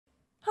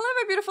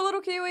beautiful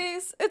little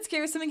Kiwis, it's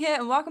Kiwi Swimming here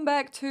and welcome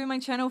back to my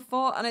channel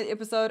for another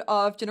episode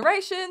of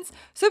Generations.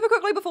 Super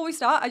quickly before we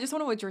start, I just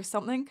want to address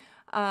something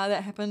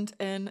that happened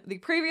in the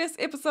previous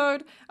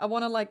episode. I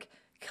want to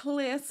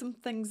clear some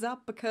things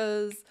up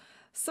because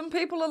some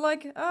people are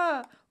like,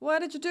 why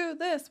did you do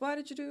this? Why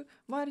did you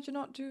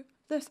not do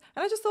this?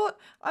 And I just thought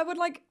I would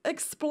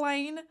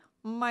explain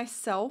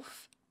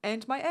myself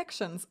and my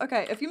actions.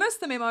 Okay, if you missed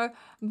the memo,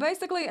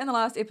 basically in the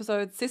last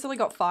episode, Cecily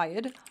got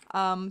fired,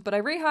 but I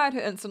rehired her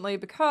instantly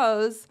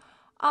because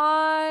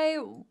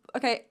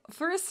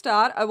for a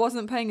start, I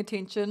wasn't paying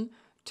attention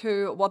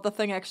to what the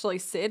thing actually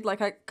said.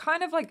 I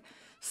kind of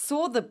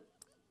saw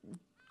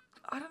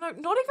I don't know,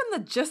 not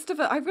even the gist of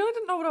it. I really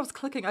didn't know what I was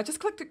clicking. I just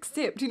clicked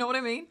accept, you know what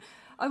I mean?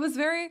 I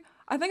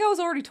think I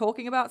was already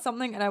talking about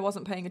something and I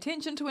wasn't paying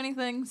attention to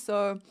anything,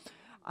 so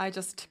I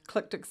just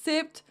clicked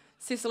accept.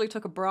 Cecily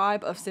took a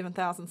bribe of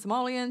 7,000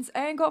 Somalians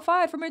and got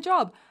fired from her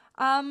job.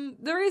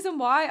 The reason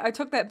why I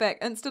took that back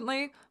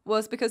instantly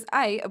was because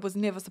A, it was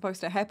never supposed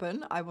to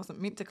happen. I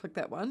wasn't meant to click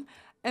that one.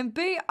 And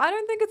B, I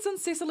don't think it's in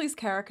Cecily's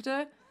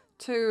character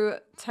to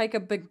take a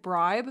big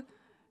bribe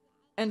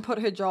and put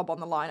her job on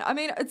the line. I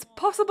mean, it's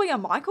possibly a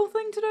Michael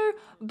thing to do,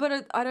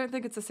 but I don't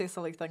think it's a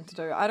Cecily thing to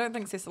do. I don't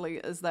think Cecily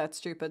is that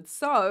stupid.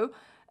 So,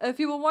 if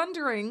you were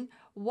wondering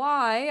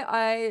why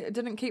I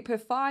didn't keep her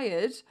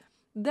fired,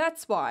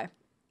 that's why.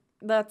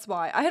 That's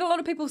why. I had a lot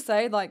of people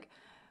say,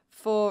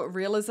 for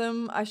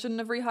realism, I shouldn't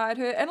have rehired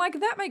her. And,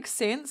 that makes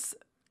sense.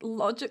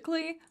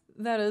 Logically,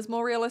 that is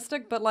more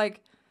realistic. But,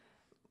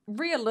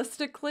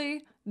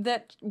 realistically,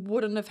 that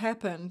wouldn't have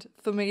happened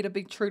for me to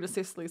be true to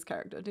Cecily's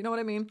character. Do you know what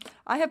I mean?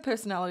 I have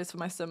personalities for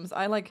my Sims.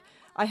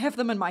 I have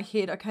them in my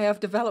head, okay? I've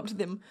developed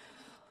them,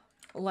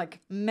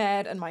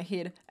 mad in my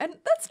head. And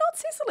that's not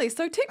Cecily.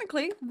 So,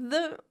 technically,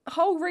 the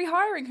whole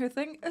rehiring her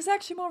thing is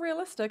actually more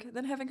realistic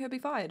than having her be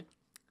fired.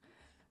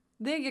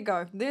 There you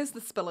go. There's the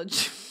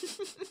spillage.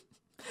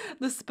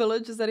 The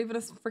spillage, is that even a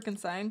freaking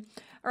saying?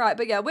 Alright,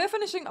 but yeah, we're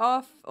finishing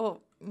off,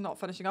 or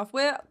not finishing off,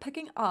 we're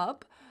picking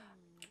up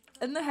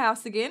in the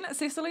house again.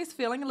 Cecily's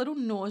feeling a little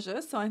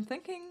nauseous, so I'm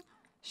thinking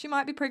she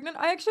might be pregnant.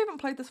 I actually haven't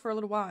played this for a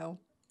little while.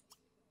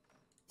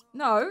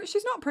 No,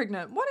 she's not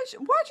pregnant. Why'd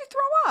you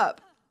throw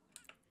up?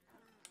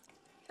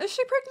 Is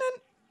she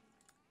pregnant?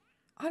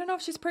 I don't know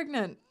if she's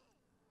pregnant.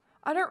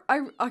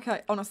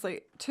 Okay,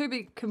 honestly, to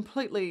be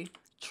completely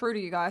true to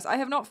you guys, I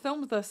have not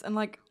filmed this in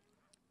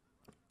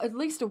at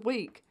least a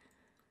week.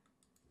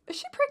 Is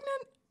she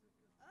pregnant?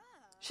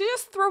 She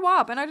just threw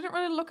up and I didn't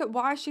really look at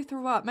why she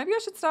threw up. Maybe I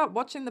should start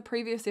watching the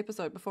previous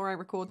episode before I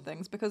record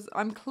things because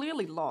I'm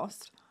clearly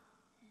lost.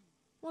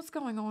 What's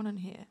going on in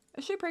here?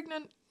 Is she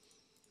pregnant?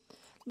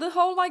 The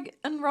whole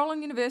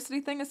enrolling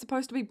university thing is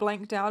supposed to be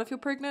blanked out if you're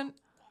pregnant.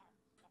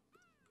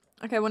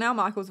 Okay, well now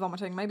Michael's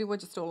vomiting. Maybe we're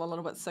just all a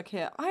little bit sick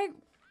here.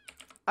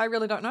 I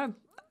really don't know.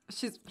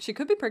 She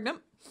could be pregnant.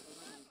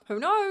 Who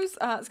knows?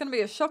 It's going to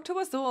be a shock to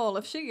us all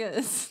if she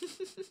is.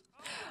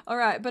 All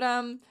right, but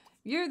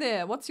you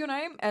there. What's your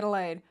name?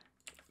 Adelaide.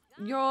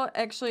 You're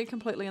actually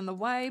completely in the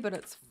way, but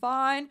it's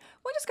fine.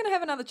 We're just going to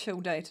have another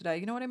chill day today.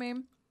 You know what I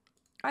mean?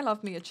 I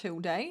love me a chill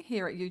day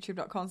here at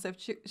youtube.com.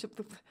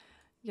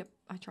 Yep,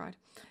 I tried.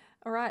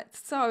 All right,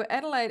 so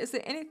Adelaide, is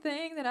there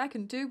anything that I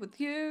can do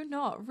with you?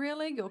 Not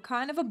really. You're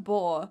kind of a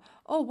bore.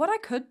 Oh, what I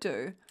could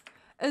do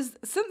is,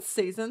 since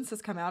Seasons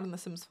has come out in The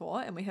Sims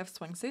 4 and we have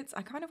swing sets,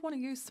 I kind of want to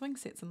use swing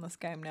sets in this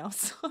game now.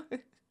 So,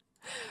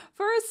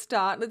 for a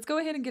start, let's go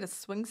ahead and get a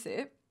swing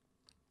set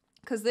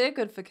because they're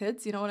good for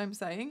kids, you know what I'm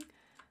saying?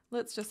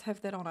 Let's just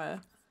have that on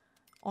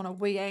a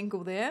wee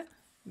angle there.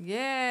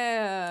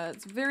 Yeah,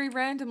 it's very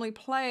randomly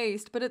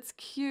placed, but it's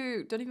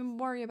cute. Don't even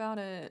worry about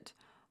it.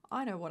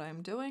 I know what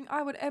I'm doing.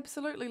 I would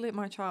absolutely let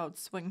my child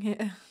swing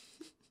here.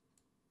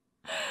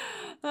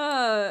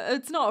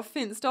 It's not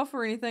fenced off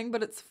or anything,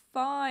 but it's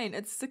fine.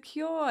 It's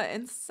secure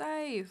and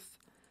safe.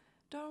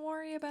 Don't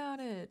worry about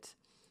it.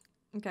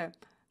 Okay.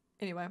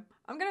 Anyway,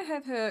 I'm going to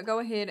have her go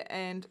ahead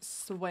and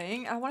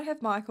swing. I want to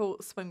have Michael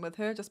swing with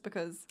her just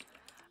because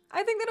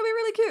I think that'll be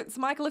really cute.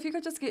 So Michael, if you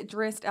could just get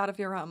dressed out of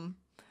your,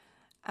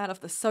 out of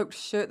the soaked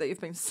shirt that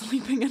you've been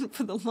sleeping in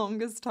for the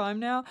longest time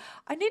now.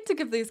 I need to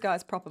give these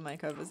guys proper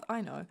makeovers.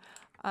 I know.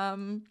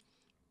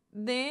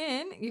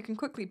 Then you can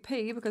quickly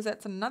pee because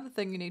that's another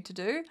thing you need to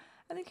do.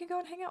 And then you can go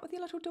and hang out with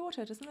your little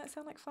daughter. Doesn't that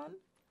sound like fun?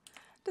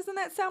 Doesn't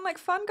that sound like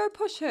fun? Go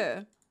push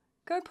her.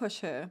 Go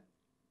push her.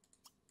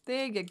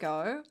 There you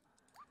go.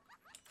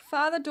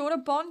 Father-daughter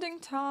bonding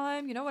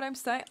time. You know what I'm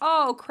saying?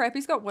 Oh, crap.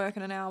 He's got work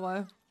in an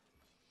hour.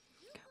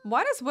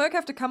 Why does work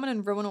have to come in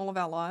and ruin all of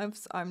our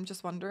lives? I'm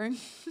just wondering.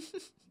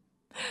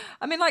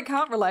 I mean,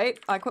 can't relate.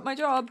 I quit my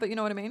job, but you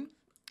know what I mean?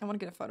 I want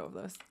to get a photo of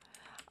this.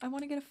 I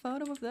want to get a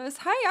photo of this.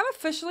 Hey, I'm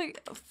officially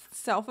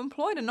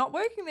self-employed and not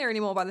working there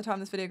anymore by the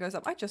time this video goes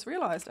up. I just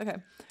realized. Okay.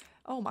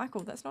 Oh,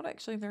 Michael, that's not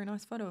actually a very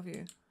nice photo of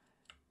you.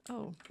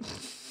 Oh.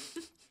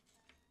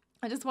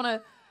 I just want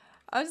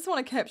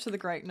to capture the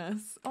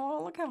greatness.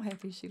 Oh, look how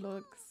happy she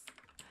looks.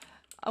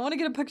 I want to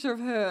get a picture of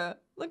her.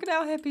 Look at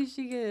how happy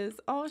she is.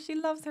 Oh, she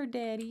loves her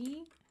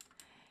daddy.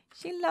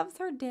 She loves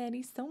her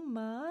daddy so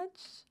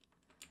much.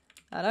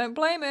 I don't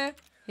blame her.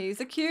 He's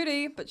a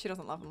cutie, but she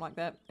doesn't love him like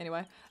that.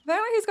 Anyway,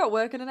 apparently he's got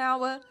work in an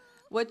hour,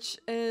 which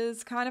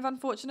is kind of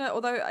unfortunate.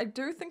 Although I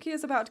do think he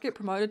is about to get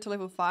promoted to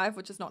level 5,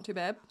 which is not too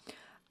bad.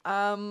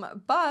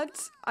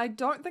 But I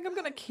don't think I'm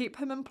going to keep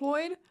him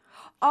employed.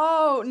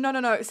 Oh,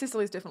 no.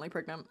 Cecily's definitely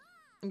pregnant.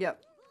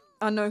 Yep.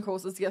 Unknown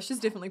causes. Yeah, she's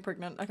definitely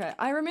pregnant. Okay,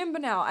 I remember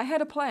now. I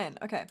had a plan.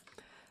 Okay,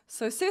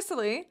 so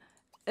Cecily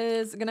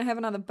is going to have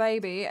another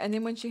baby, and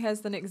then when she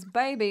has the next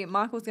baby,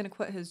 Michael's going to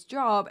quit his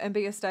job and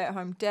be a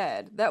stay-at-home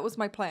dad. That was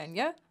my plan,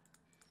 yeah?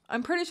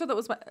 I'm pretty sure that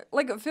was my...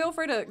 Like, feel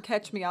free to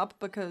catch me up,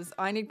 because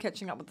I need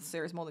catching up with the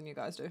series more than you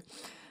guys do.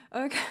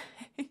 Okay.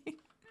 But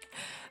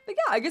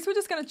yeah, I guess we're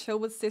just going to chill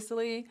with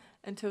Cecily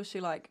until she,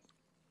 like,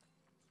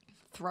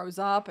 throws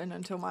up and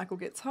until Michael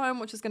gets home,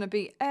 which is going to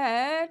be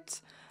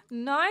at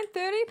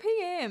 9:30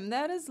 p.m.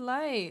 That is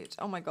late.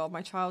 Oh my god,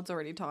 my child's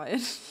already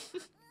tired.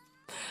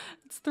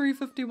 It's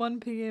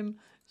 3:51 p.m.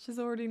 She's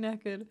already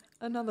knackered.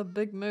 Another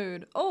big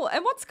mood. Oh,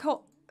 and what's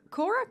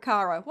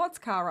Kara? What's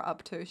Kara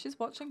up to? She's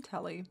watching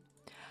telly.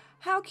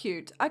 How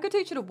cute. I could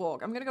teach her to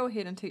walk. I'm going to go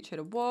ahead and teach her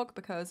to walk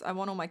because I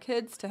want all my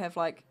kids to have,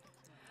 like,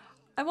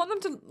 I want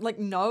them to, like,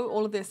 know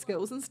all of their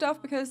skills and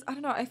stuff because, I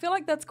don't know, I feel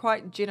like that's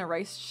quite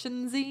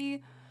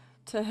generationsy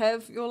to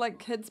have your, like,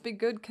 kids be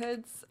good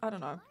kids. I don't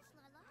know.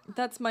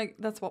 That's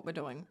what we're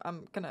doing.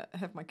 I'm going to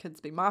have my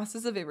kids be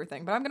masters of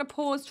everything. But I'm going to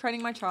pause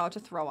training my child to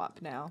throw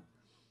up now.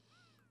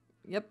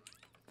 Yep.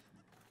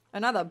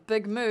 Another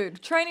big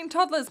mood. Training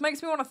toddlers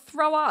makes me want to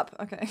throw up.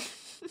 Okay.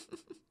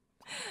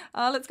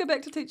 Let's go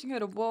back to teaching her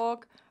to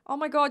walk. Oh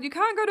my god, you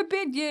can't go to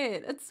bed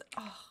yet. It's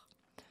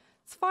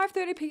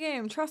 5:30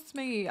 p.m. Trust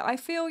me. I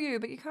feel you,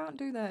 but you can't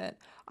do that.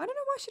 I don't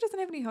know why she doesn't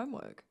have any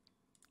homework.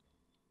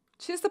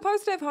 She's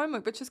supposed to have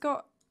homework, but she's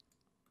got...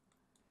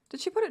 Did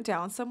she put it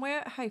down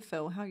somewhere? Hey,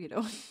 Phil, how you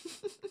doing?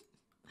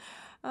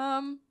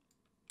 I'm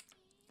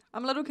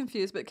a little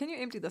confused, but can you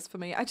empty this for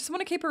me? I just want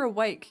to keep her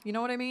awake. You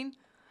know what I mean?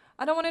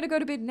 I don't want her to go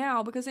to bed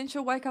now because then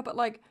she'll wake up at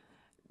like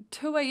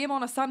 2 a.m.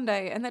 on a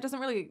Sunday, and that doesn't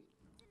really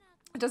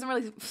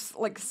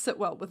like sit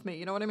well with me.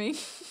 You know what I mean?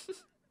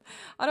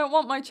 I don't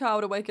want my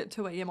child awake at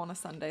 2 a.m. on a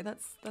Sunday.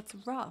 That's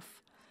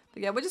rough.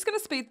 But yeah, we're just gonna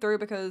speed through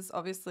because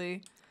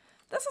obviously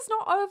this is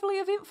not overly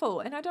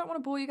eventful, and I don't want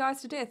to bore you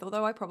guys to death,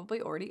 although I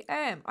probably already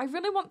am. I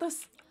really want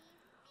this...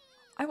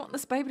 I want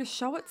this baby to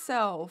show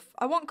itself.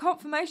 I want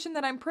confirmation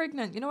that I'm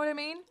pregnant, you know what I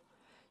mean?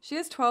 She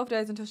has 12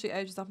 days until she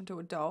ages up into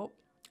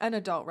an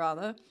adult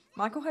rather.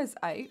 Michael has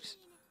 8.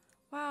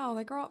 Wow,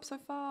 they grow up so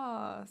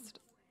fast.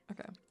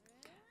 Okay.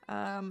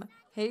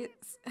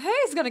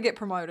 He's gonna get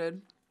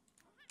promoted.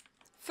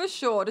 For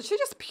sure. Did she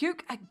just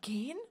puke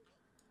again?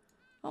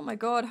 Oh my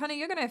god, honey,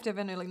 you're gonna have to have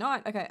an early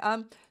night. Okay,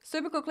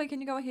 super quickly, can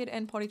you go ahead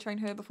and potty train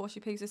her before she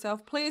pees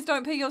herself? Please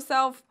don't pee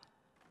yourself.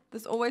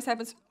 This always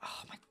happens.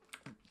 Oh my...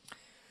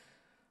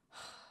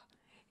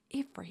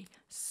 Every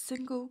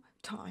single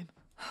time.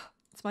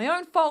 It's my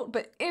own fault,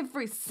 but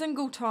every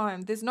single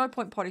time. There's no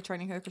point potty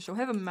training her because she'll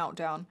have a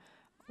meltdown.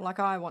 Like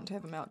I want to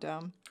have a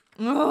meltdown.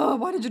 Ugh,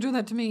 why did you do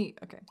that to me?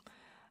 Okay.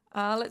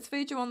 Let's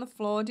feed you on the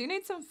floor. Do you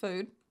need some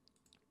food?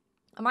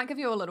 I might give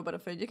you a little bit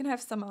of food. You can have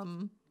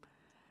some,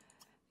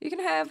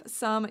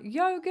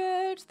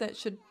 yogurt. That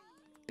should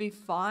be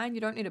fine. You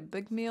don't need a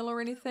big meal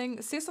or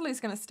anything. Cecily's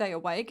going to stay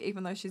awake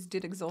even though she's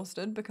dead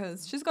exhausted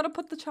because she's got to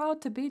put the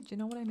child to bed. You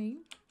know what I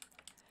mean?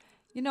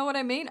 You know what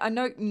I mean? I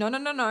know.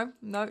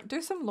 No.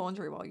 Do some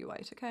laundry while you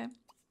wait, okay?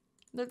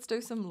 Let's do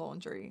some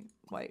laundry.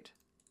 Wait.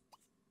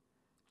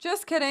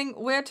 Just kidding.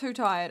 We're too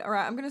tired. All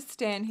right, I'm going to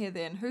stand here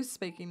then. Who's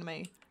speaking to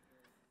me?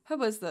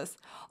 Who is this?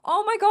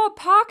 Oh my god,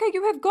 Parker,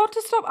 you have got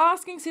to stop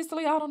asking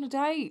Cecily out on a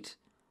date.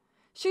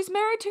 She's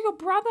married to your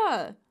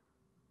brother.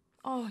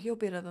 Oh, you're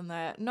better than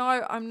that.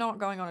 No, I'm not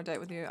going on a date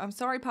with you. I'm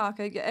sorry,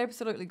 Parker. You're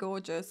absolutely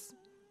gorgeous.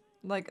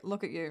 Like,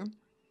 look at you.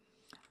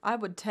 I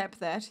would tap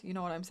that. You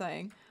know what I'm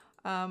saying?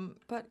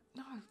 But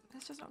no,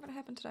 that's just not going to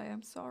happen today.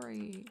 I'm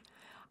sorry.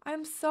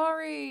 I'm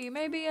sorry.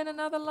 Maybe in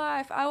another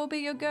life I will be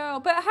your girl.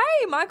 But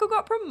hey, Michael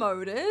got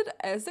promoted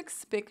as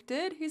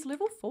expected. He's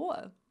level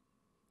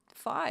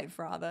 5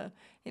 rather.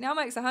 He now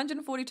makes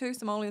 142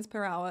 simoleons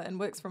per hour and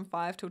works from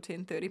 5 till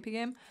 10:30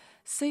 p.m.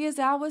 See, his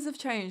hours have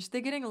changed.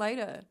 They're getting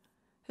later.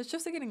 His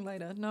shifts are getting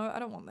later. No, I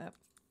don't want that.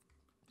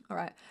 All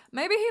right.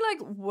 Maybe he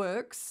like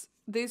works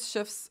these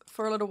shifts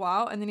for a little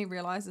while and then he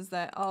realizes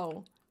that,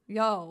 oh,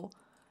 yo,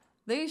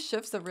 these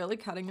shifts are really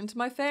cutting into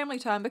my family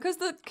time because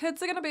the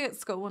kids are going to be at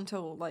school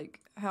until like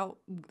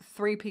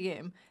 3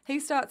 p.m. He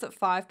starts at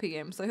 5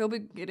 p.m. So he'll be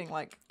getting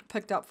like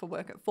picked up for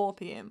work at 4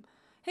 p.m.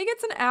 He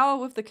gets an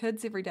hour with the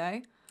kids every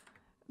day.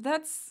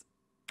 That's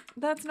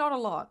not a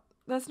lot.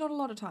 That's not a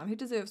lot of time. He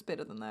deserves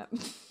better than that.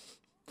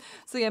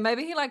 So yeah,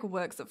 maybe he like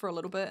works it for a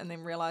little bit and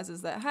then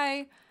realizes that,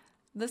 hey,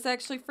 this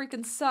actually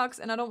freaking sucks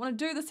and I don't want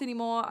to do this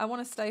anymore. I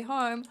want to stay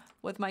home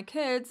with my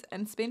kids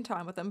and spend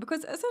time with them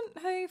because isn't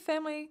he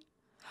family...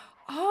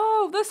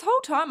 Oh, this whole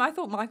time I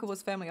thought Michael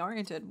was family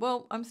oriented.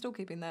 Well, I'm still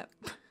keeping that.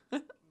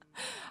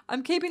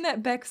 I'm keeping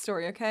that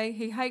backstory, okay?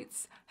 He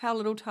hates how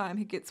little time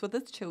he gets with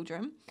his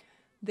children.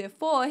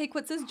 Therefore, he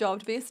quits his job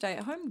to be a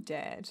stay-at-home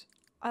dad.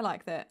 I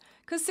like that.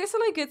 Because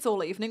Cecily gets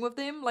all evening with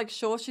them. Like,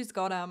 sure, she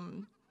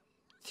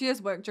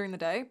has work during the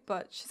day,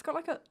 but she's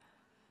got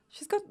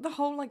the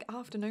whole, like,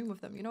 afternoon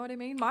with them. You know what I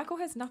mean? Michael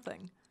has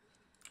nothing.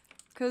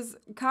 Because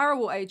Kara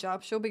will age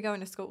up. She'll be going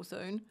to school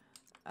soon.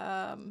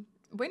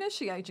 When is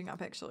she aging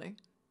up, actually?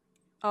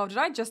 Oh, did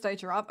I just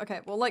age her up? Okay,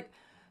 well, like,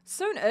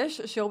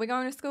 soon-ish, she'll be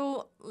going to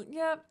school.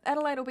 Yeah,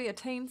 Adelaide will be a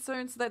teen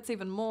soon, so that's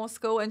even more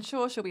school. And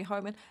sure, she'll be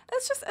home. And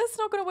it's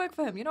not going to work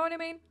for him. You know what I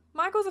mean?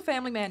 Michael's a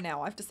family man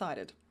now. I've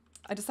decided.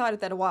 I decided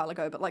that a while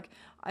ago, but, like,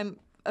 I'm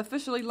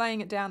officially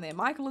laying it down there.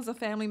 Michael is a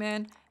family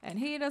man, and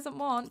he doesn't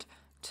want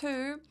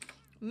to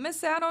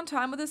miss out on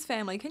time with his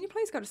family. Can you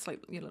please go to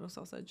sleep, you little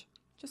sausage?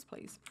 Just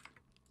please.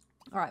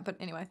 All right, but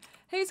anyway,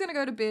 he's going to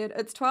go to bed.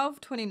 It's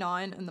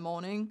 12:29 in the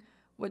morning,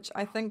 which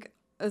I think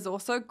is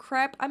also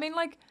crap. I mean,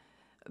 like,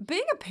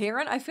 being a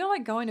parent, I feel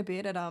like going to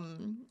bed at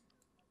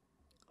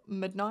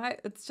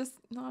midnight. It's just,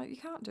 no, you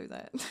can't do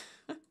that.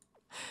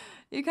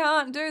 You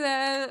can't do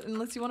that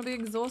unless you want to be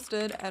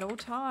exhausted at all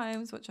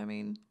times, which, I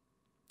mean,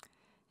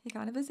 he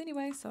kind of is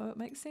anyway, so it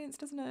makes sense,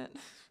 doesn't it?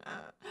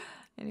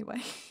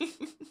 Anyway.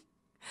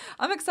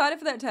 I'm excited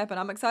for that to happen.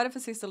 I'm excited for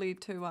Cecily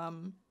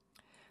to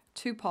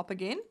pop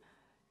again.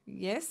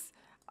 Yes.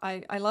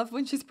 I love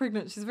when she's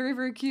pregnant. She's very,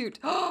 very cute.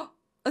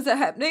 Is it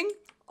happening?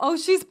 Oh,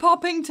 she's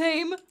popping,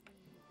 team.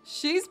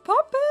 She's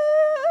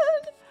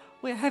popping.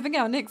 We're having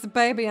our next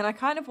baby, and I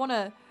kind of want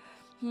to,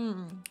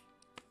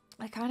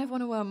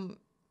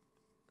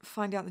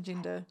 find out the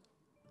gender.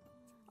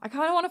 I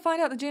kind of want to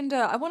find out the gender.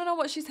 I want to know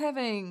what she's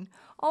having.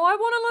 Oh, I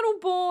want a little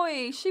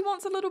boy. She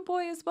wants a little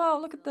boy as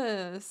well. Look at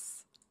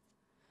this.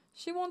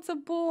 She wants a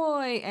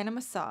boy and a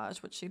massage,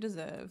 which she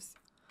deserves.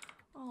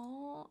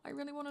 Oh, I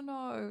really want to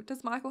know.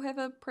 Does Michael have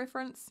a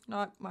preference?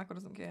 No, Michael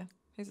doesn't care.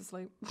 He's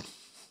asleep.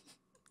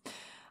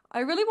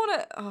 I really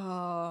want to...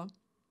 Oh,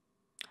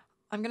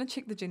 I'm going to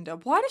check the gender.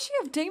 Why does she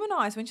have demon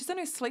eyes when she's in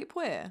her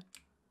sleepwear?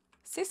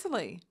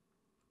 Cecily.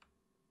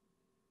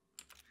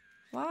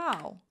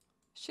 Wow.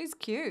 She's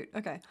cute.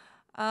 Okay.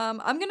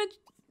 I'm going to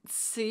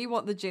see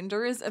what the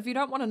gender is. If you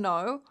don't want to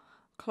know,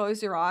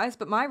 close your eyes.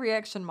 But my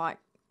reaction might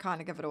kind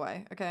of give it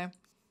away. Okay.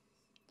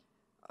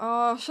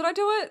 Oh, should I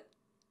do it?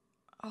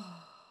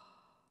 Oh.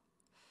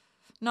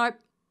 Nope.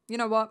 You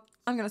know what?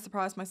 I'm going to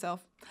surprise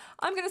myself.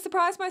 I'm going to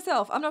surprise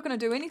myself. I'm not going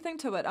to do anything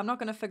to it. I'm not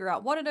going to figure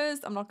out what it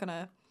is. I'm not going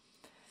to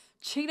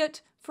cheat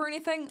it for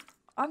anything.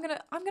 I'm going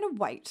to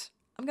wait.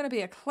 I'm going to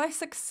be a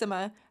classic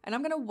simmer, and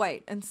I'm going to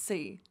wait and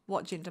see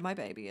what gender my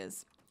baby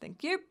is.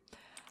 Thank you.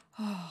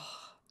 Oh,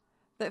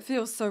 that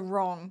feels so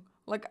wrong.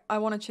 Like, I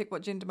want to check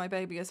what gender my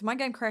baby is. My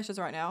game crashes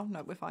right now.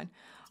 No, we're fine.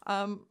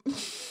 But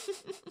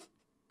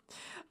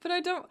I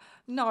don't...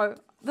 No,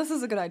 this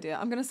is a good idea.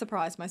 I'm going to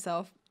surprise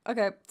myself.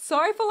 Okay,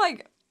 sorry for,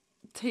 like,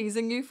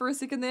 teasing you for a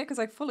second there, because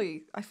I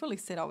fully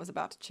said I was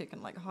about to check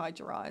and, like, hide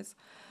your eyes.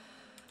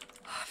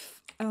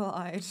 I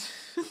lied.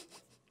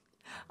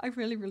 I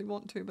really, really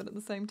want to, but at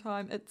the same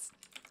time,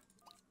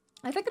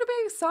 I think it'll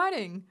be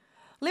exciting.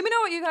 Let me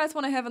know what you guys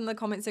want to have in the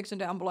comment section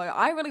down below.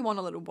 I really want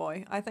a little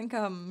boy. I think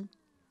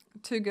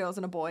 2 girls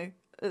and a boy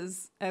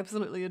is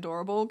absolutely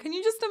adorable. Can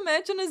you just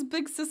imagine his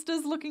big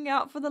sisters looking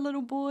out for the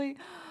little boy?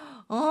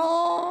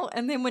 Oh,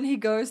 and then when he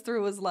goes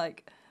through is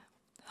like,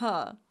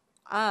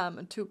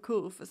 I'm too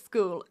cool for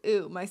school.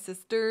 Ew, my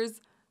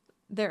sisters,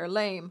 they're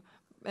lame.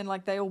 And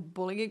like they all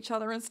bully each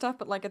other and stuff,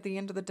 but like at the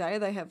end of the day,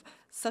 they have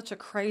such a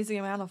crazy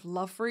amount of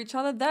love for each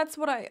other. That's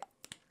what I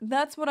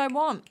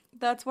want.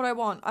 That's what I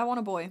want. I want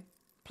a boy.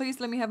 Please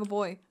let me have a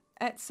boy.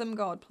 At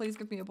SimGod, please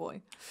give me a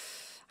boy.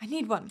 I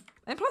need one.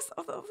 And plus,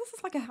 this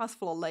is like a house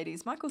full of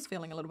ladies. Michael's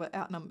feeling a little bit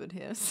outnumbered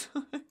here.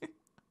 So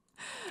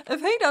if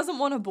he doesn't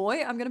want a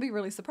boy, I'm going to be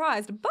really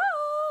surprised.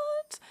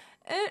 But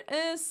it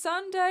is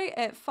Sunday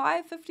at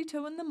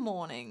 5:52 in the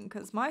morning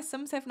because my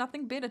Sims have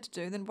nothing better to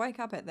do than wake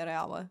up at that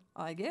hour,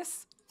 I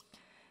guess.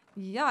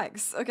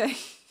 Yikes. Okay.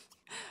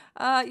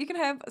 You can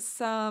have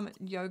some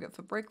yogurt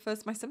for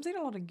breakfast. My Sims eat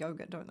a lot of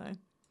yogurt, don't they?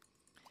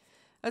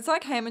 It's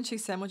like ham and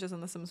cheese sandwiches in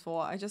The Sims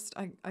 4.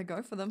 I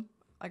go for them.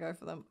 I go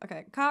for them.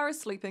 Okay, Kara's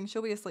sleeping.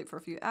 She'll be asleep for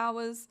a few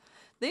hours.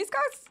 These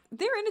guys,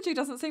 their energy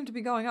doesn't seem to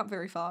be going up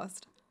very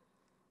fast.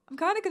 I'm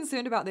kind of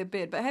concerned about their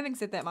bed, but having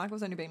said that,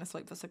 Michael's only been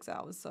asleep for 6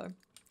 hours, so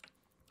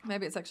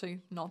maybe it's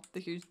actually not the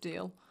huge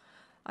deal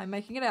I'm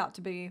making it out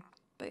to be.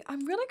 But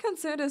I'm really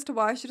concerned as to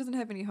why she doesn't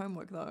have any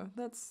homework, though.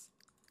 That's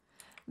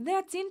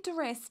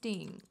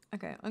interesting.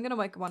 Okay, I'm going to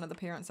wake one of the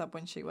parents up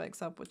when she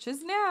wakes up, which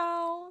is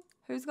now.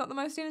 Who's got the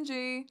most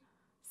energy?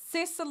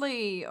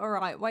 Cecily. All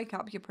right, wake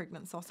up, you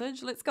pregnant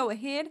sausage. Let's go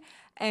ahead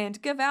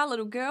and give our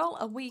little girl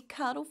a wee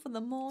cuddle for the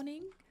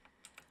morning.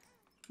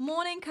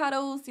 Morning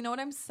cuddles, you know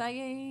what I'm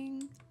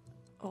saying?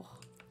 Oh,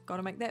 got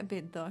to make that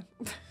bed, though.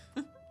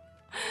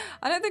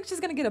 I don't think she's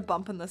going to get a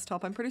bump in this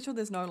top. I'm pretty sure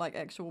there's no, like,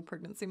 actual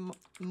pregnancy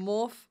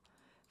morph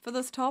for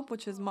this top,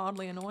 which is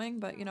mildly annoying,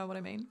 but you know what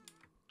I mean.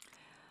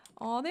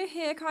 Oh, their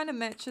hair kind of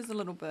matches a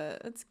little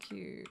bit. It's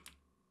cute.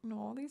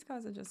 No, these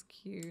guys are just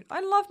cute. I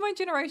love my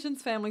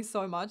Generations family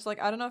so much.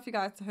 Like, I don't know if you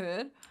guys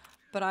heard,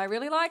 but I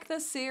really like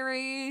this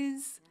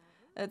series.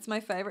 It's my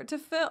favorite to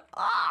film.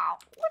 Oh,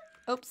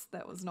 Oops,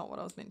 that was not what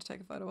I was meant to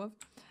take a photo of.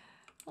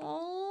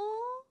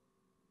 Oh,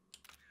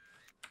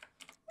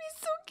 he's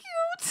so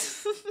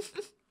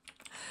cute.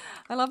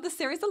 I love this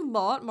series a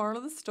lot. Moral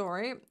of the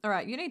story. All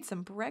right, you need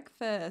some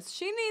breakfast.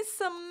 She needs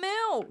some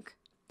milk.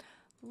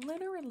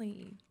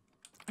 Literally.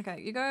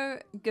 Okay, you go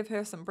give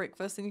her some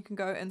breakfast and you can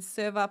go and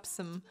serve up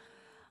some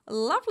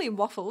lovely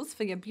waffles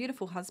for your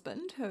beautiful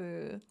husband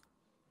who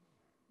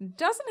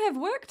doesn't have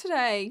work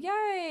today.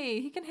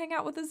 Yay! He can hang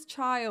out with his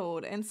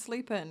child and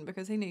sleep in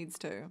because he needs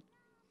to.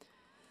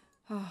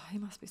 Oh, he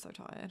must be so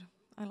tired.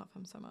 I love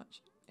him so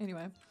much.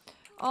 Anyway.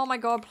 Oh my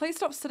god, please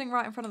stop sitting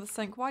right in front of the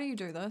sink. Why do you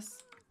do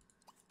this?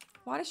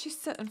 Why does she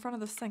sit in front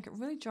of the sink? It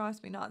really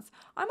drives me nuts.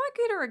 I might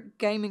get her a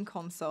gaming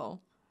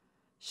console.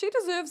 She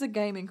deserves a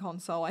gaming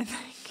console, I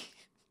think.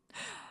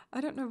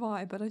 I don't know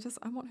why, but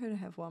I want her to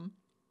have one.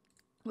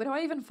 Where do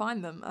I even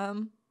find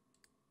them?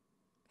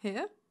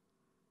 Here?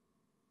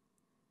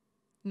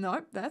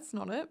 Nope, that's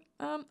not it.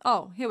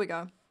 Oh, here we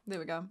go. There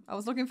we go. I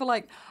was looking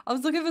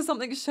for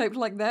something shaped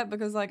like that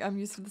because like I'm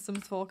used to The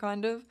Sims 4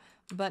 kind of.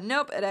 But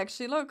nope, it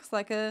actually looks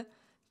like a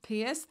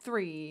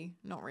PS3.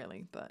 Not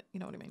really, but you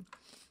know what I mean.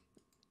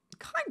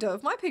 Kind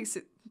of. My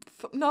PC.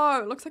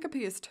 No, it looks like a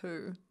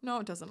PS2. No,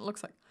 it doesn't. It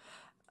looks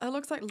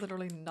like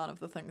literally none of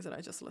the things that I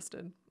just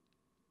listed.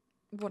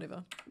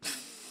 Whatever.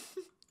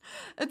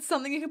 It's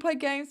something you can play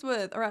games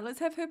with. All right, let's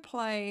have her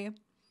play.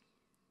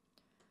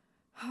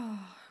 I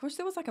wish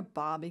there was like a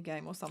Barbie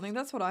game or something.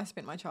 That's what I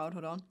spent my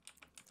childhood on.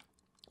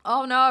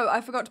 Oh no,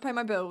 I forgot to pay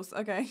my bills.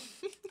 Okay.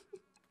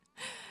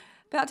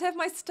 About to have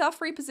my stuff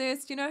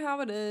repossessed. You know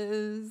how it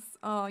is.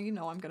 Oh, you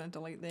know I'm going to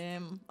delete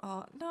them.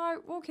 Oh, no,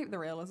 we'll keep the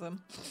realism.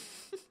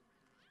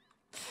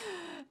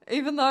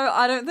 Even though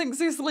I don't think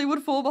Cecily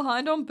would fall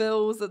behind on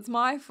bills. It's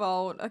my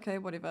fault. Okay,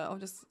 whatever. I'll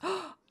just...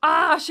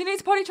 Ah, she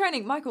needs potty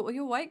training. Michael, are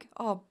you awake?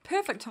 Oh,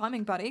 perfect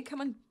timing, buddy.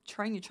 Come and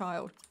train your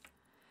child.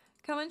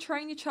 Come and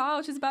train your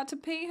child. She's about to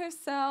pee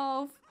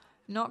herself.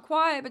 Not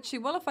quite, but she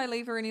will if I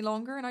leave her any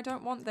longer, and I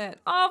don't want that.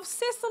 Oh,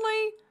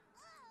 Cecily!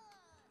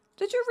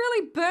 Did you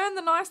really burn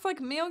the nice,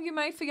 like, meal you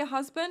made for your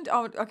husband?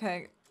 Oh,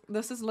 okay.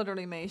 This is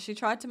literally me. She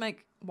tried to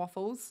make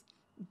waffles,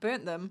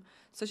 burnt them,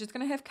 so she's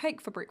going to have cake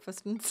for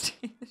breakfast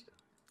instead.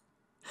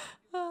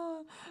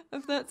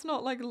 If that's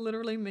not, like,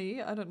 literally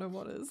me, I don't know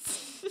what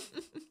is.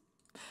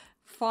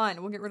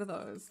 Fine, we'll get rid of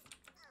those.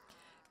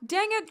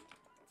 Dang it!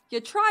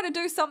 You try to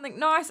do something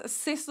nice.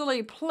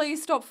 Cecily,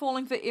 please stop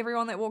falling for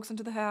everyone that walks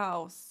into the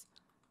house.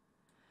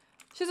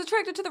 She's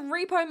attracted to the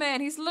repo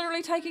man. He's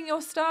literally taking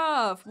your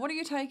stuff. What are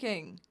you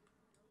taking?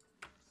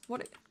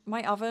 What?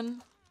 My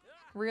oven?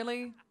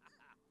 Really?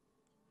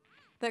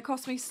 That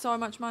cost me so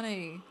much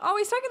money. Oh,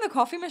 he's taking the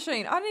coffee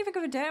machine. I don't even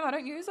give a damn. I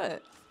don't use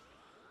it.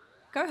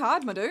 Go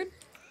hard, my dude.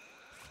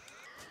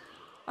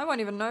 I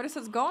won't even notice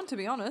it's gone, to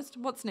be honest.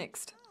 What's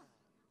next?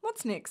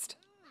 What's next?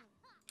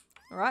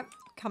 All right.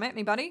 Come at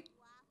me, buddy.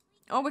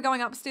 Oh, we're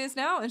going upstairs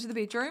now into the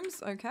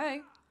bedrooms.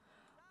 Okay.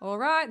 All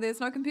right.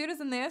 There's no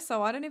computers in there,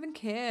 so I don't even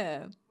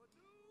care.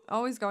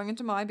 Oh, he's going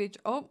into my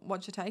bedroom. Oh,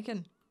 what you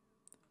taking?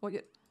 What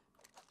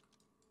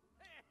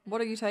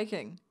are you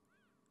taking?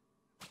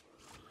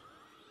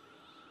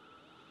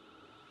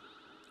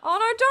 Oh,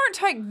 no, don't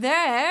take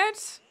that.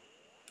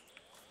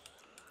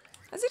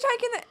 Is he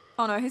taking the...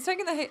 Oh, no, he's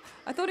taking the heat.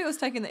 I thought he was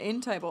taking the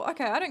end table.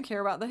 Okay, I don't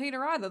care about the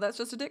heater either. That's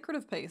just a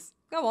decorative piece.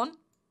 Go on.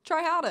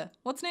 Try harder.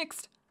 What's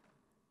next?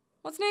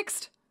 What's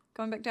next?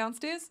 Going back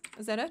downstairs?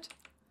 Is that it?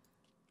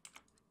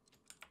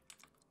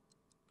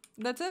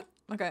 That's it?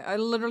 Okay, I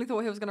literally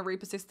thought he was going to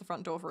repossess the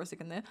front door for a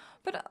second there.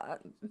 But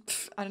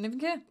I don't even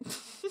care.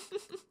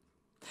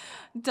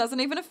 Doesn't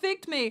even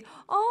affect me.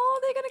 Oh,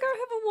 they're going to go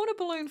have a water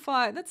balloon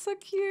fight. That's so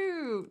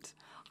cute.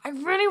 I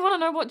really want to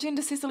know what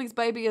gender Cecily's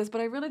baby is,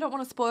 but I really don't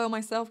want to spoil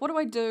myself. What do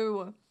I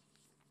do?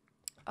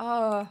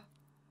 What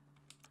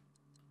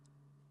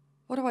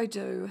do I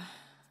do?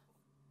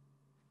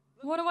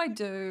 What do I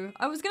do?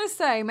 I was going to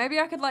say, maybe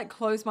I could like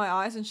close my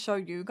eyes and show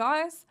you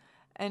guys.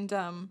 And,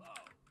 oh,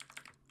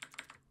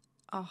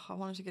 I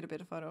wanted to get a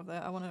better photo of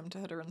that. I wanted him to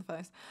hit her in the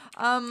face.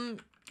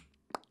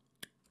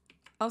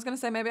 I was going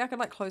to say, maybe I could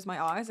like close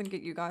my eyes and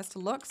get you guys to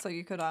look so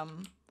you could,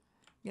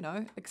 you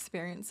know,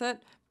 experience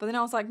it. But then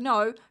I was like,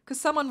 no,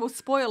 because someone will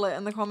spoil it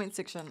in the comment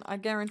section. I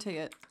guarantee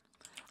it.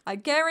 I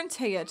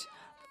guarantee it.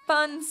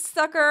 Fun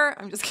sucker.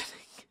 I'm just kidding.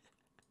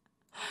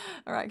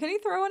 All right, can you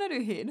throw one at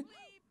her head?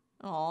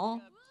 Aw.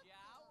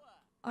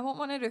 I want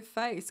one at her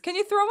face. Can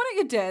you throw one at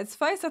your dad's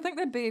face? I think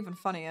that'd be even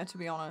funnier, to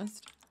be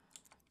honest.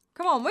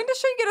 Come on, when does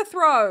she get a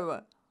throw?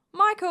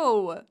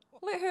 Michael,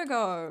 let her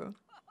go.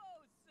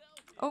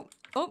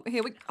 Oh,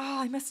 here we... Oh,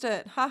 I missed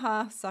it.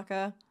 Haha,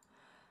 sucker.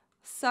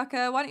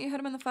 Sucker, why don't you hit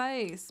him in the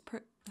face?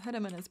 Hit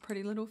him in his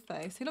pretty little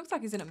face. He looks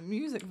like he's in a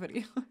music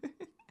video.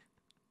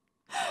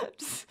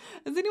 Is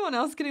anyone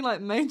else getting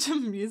like major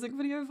music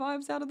video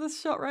vibes out of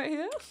this shot right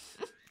here?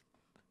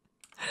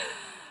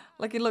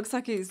 Like it looks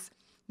like he's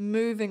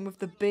moving with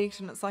the beat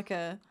and it's like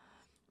a...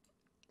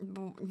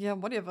 Yeah,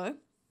 whatever.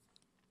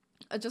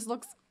 It just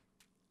looks...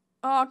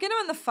 Oh, get him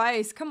in the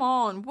face. Come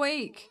on,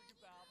 weak.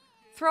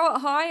 Throw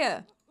it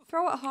higher.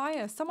 Throw it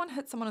higher. Someone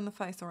hit someone in the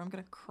face or I'm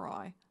going to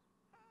cry.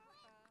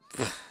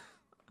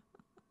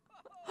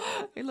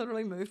 He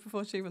literally moved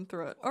before she even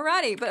threw it.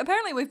 Alrighty, but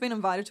apparently we've been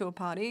invited to a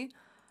party.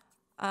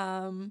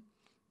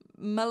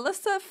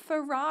 Melissa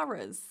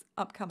Ferrara's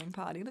upcoming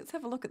party. Let's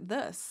have a look at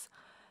this.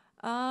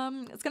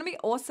 It's going to be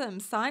awesome.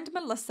 Signed,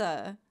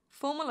 Melissa.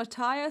 Formal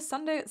attire,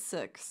 Sunday at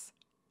 6.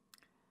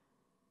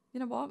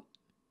 You know what?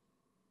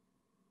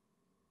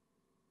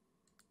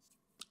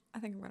 I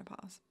think I'm going to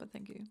pass, but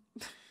thank you.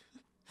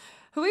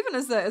 Who even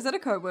is that? Is that a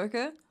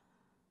co-worker?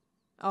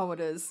 Oh, it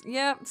is.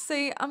 Yeah,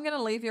 see, I'm going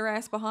to leave your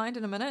ass behind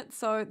in a minute,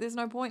 so there's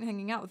no point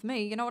hanging out with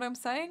me. You know what I'm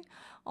saying?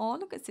 Oh,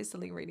 look at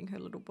Cecily reading her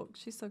little book.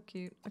 She's so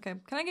cute. Okay,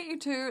 can I get you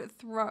to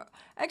throw...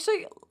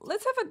 Actually,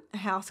 let's have a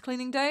house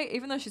cleaning day,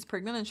 even though she's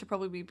pregnant and she'll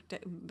probably be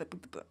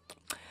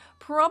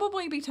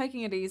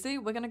taking it easy.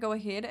 We're going to go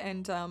ahead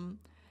and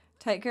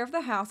take care of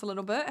the house a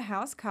little bit.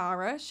 How's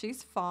Cara?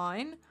 She's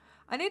fine.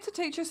 I need to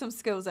teach her some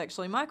skills,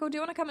 actually. Michael, do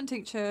you want to come and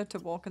teach her to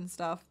walk and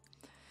stuff?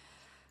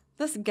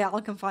 This gal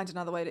can find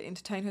another way to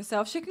entertain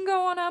herself. She can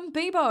go on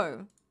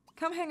Bebo.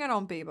 Come hang out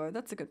on Bebo.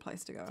 That's a good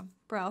place to go.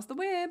 Browse the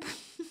web.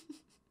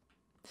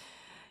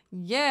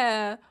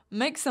 Yeah.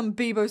 Make some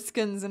Bebo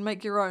skins and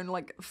make your own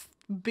like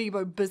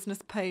Bebo business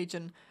page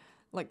and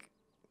like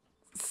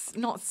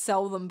not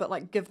sell them but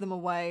like give them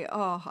away.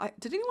 Oh,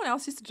 did anyone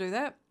else used to do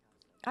that?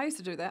 I used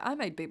to do that. I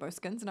made Bebo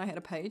skins and I had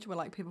a page where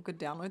like people could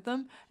download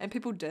them and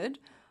people did.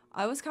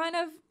 I was kind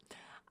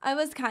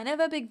of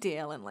a big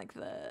deal in like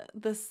the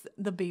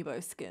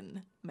Bebo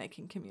skin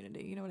making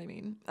community. You know what I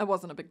mean? I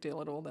wasn't a big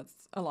deal at all. That's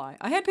a lie.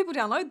 I had people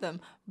download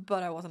them,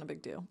 but I wasn't a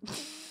big deal.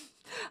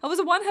 I was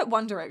a one-hit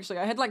wonder, actually.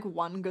 I had like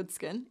one good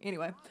skin.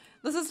 Anyway,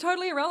 this is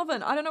totally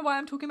irrelevant. I don't know why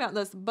I'm talking about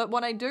this, but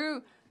what I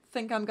do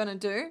think I'm going to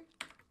do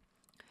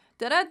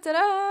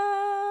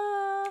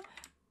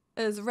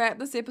is wrap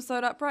this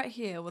episode up right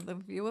here with a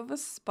view of a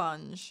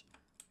sponge,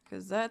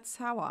 because that's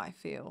how I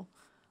feel.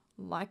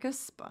 Like a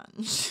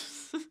sponge.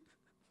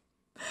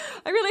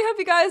 I really hope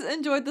you guys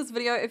enjoyed this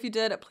video. If you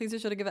did, please be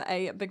sure to give it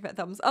a big fat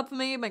thumbs up for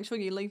me. Make sure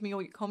you leave me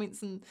all your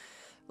comments and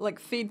like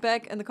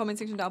feedback in the comment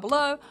section down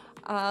below.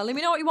 Let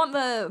me know what you want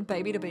the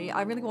baby to be.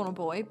 I really want a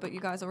boy, but you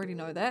guys already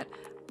know that.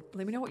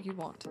 Let me know what you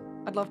want.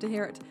 I'd love to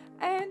hear it.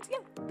 And yeah,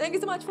 thank you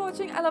so much for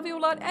watching. I love you a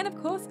lot. And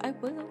of course, I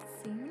will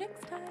see you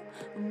next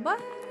time.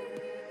 Bye.